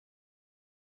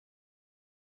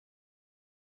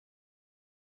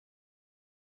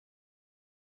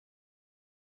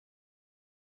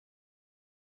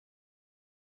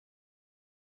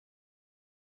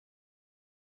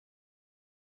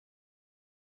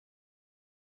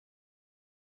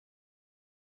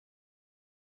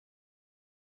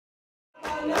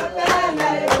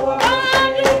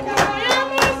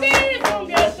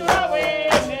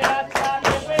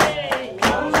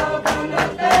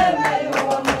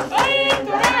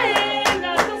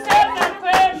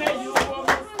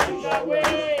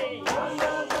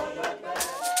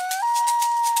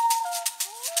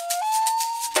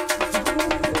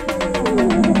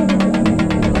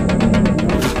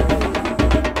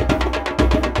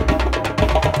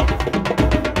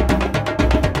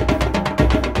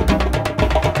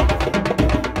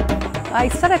I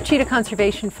set up Cheetah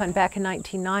Conservation Fund back in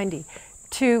 1990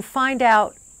 to find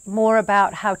out more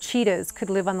about how cheetahs could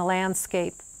live on the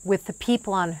landscape with the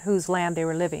people on whose land they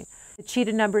were living. The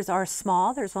cheetah numbers are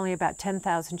small. There's only about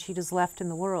 10,000 cheetahs left in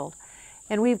the world.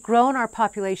 And we've grown our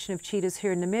population of cheetahs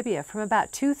here in Namibia from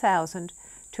about 2,000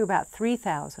 to about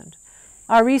 3,000.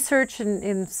 Our research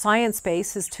in science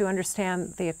base is to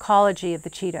understand the ecology of the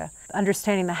cheetah,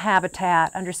 understanding the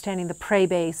habitat, understanding the prey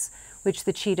base, which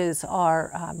the cheetahs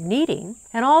are needing.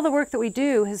 And all the work that we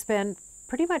do has been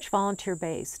pretty much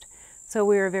volunteer-based. So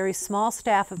we're a very small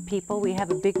staff of people. We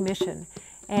have a big mission.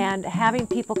 And having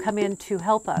people come in to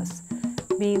help us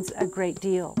means a great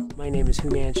deal. My name is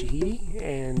Human Shahidi,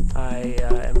 and I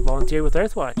am a volunteer with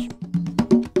Earthwatch.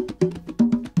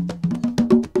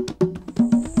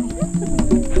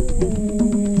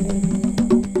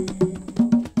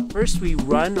 First we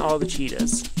run all the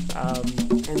cheetahs,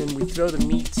 and then we throw the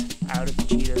meat out of the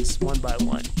cheetahs one by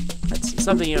one. That's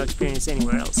something you don't experience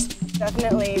anywhere else.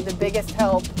 Definitely the biggest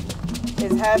help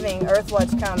is having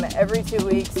Earthwatch come every 2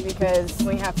 weeks, because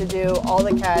we have to do all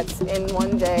the cats in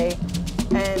one day,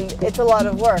 and it's a lot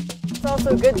of work. It's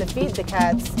also good to feed the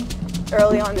cats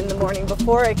early on in the morning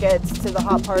before it gets to the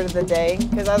hot part of the day,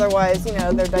 because otherwise, you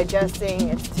know, they're digesting,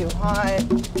 it's too hot.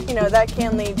 You know, that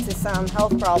can lead to some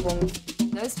health problems.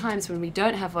 Those times when we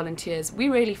don't have volunteers, we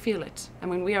really feel it. And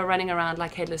when we are running around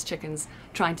like headless chickens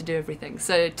trying to do everything.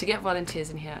 So to get volunteers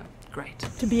in here, great.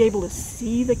 To be able to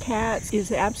see the cats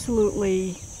is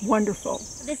absolutely wonderful.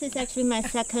 This is actually my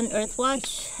second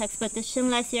Earthwatch expedition.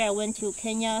 Last year I went to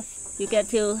Kenya. You get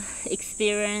to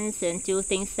experience and do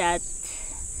things that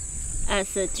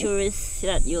as a tourist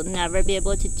that you'll never be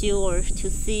able to do or to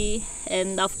see.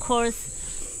 And of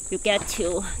course, you get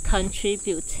to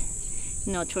contribute,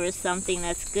 you know, towards something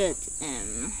that's good.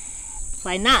 And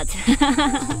why not? 1, 2,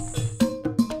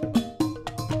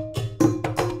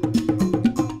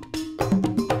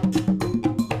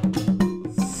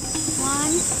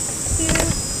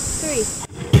 3.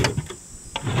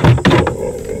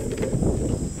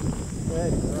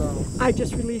 I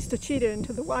just released a cheetah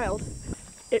into the wild.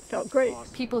 It felt great.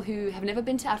 People who have never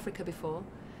been to Africa before,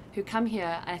 who come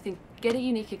here and I think get a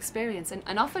unique experience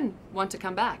and often want to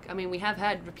come back. I mean, we have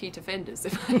had repeat offenders,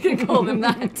 if I can call them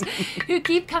that, who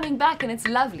keep coming back, and it's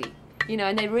lovely, you know,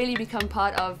 and they really become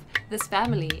part of this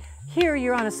family. Here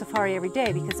you're on a safari every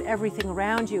day because everything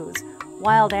around you is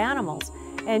wild animals,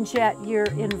 and yet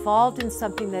you're involved in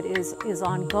something that is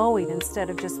ongoing instead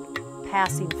of just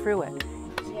passing through it.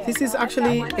 This is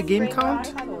actually a game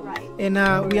count, and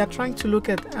we are trying to look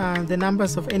at the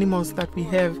numbers of animals that we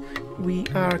have. We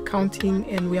are counting,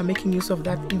 and we are making use of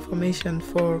that information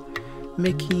for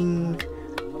making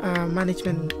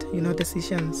management,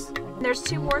 decisions. There's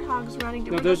 2 warthogs running.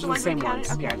 No, those are the same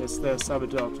ones. Okay. Yeah, that's the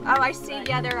sub-adult one. Oh, I see.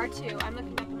 Yeah, there are 2. I'm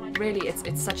looking at the one. Really,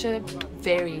 it's such a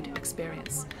varied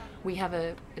experience. We have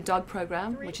a dog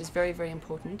program, which is very, very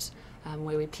important,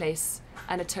 where we place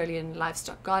Anatolian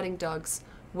livestock guarding dogs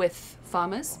with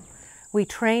farmers. We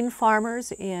train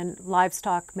farmers in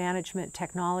livestock management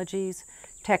technologies,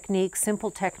 techniques,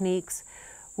 simple techniques.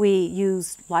 We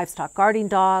use livestock guarding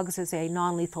dogs as a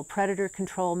non-lethal predator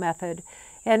control method,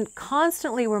 and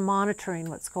constantly we're monitoring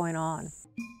what's going on.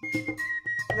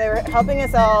 They're helping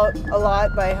us out a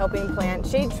lot by helping plant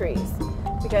shade trees,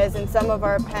 because in some of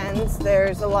our pens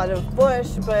there's a lot of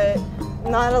bush, but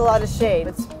not a lot of shade.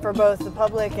 It's for both the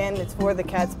public and it's for the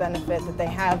cats' benefit that they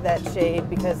have that shade,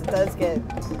 because it does get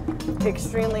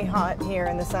extremely hot here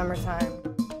in the summertime.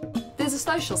 There's a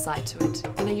social side to it.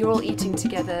 You know, you're all eating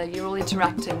together, you're all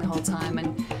interacting the whole time,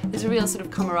 and there's a real sort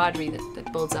of camaraderie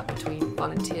that builds up between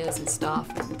volunteers and staff.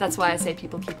 That's why I say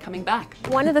people keep coming back.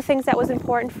 One of the things that was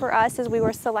important for us as we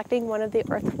were selecting one of the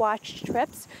Earthwatch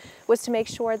trips was to make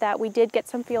sure that we did get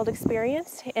some field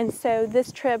experience, and so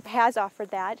this trip has offered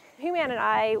that. Human and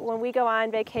I, when we go on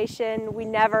vacation,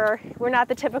 we're not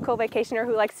the typical vacationer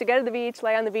who likes to go to the beach,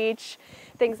 lay on the beach,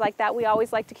 things like that. We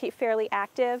always like to keep fairly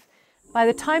active. By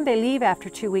the time they leave after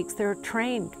 2 weeks, they're a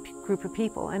trained group of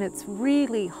people, and it's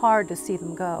really hard to see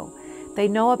them go. They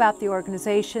know about the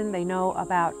organization, they know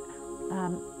about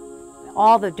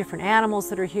all the different animals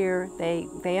that are here,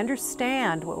 they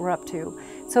understand what we're up to.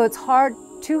 So it's hard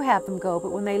to have them go,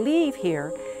 but when they leave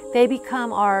here, they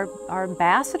become our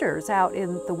ambassadors out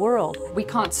in the world. We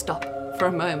can't stop for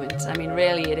a moment. I mean,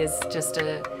 really, it is just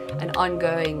an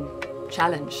ongoing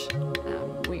challenge.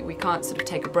 We can't sort of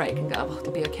take a break and go, oh,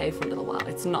 it'll be okay for a little while.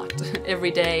 It's not.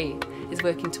 Every day is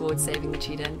working towards saving the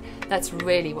cheetah, and that's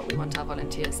really what we want our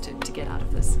volunteers to get out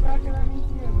of this.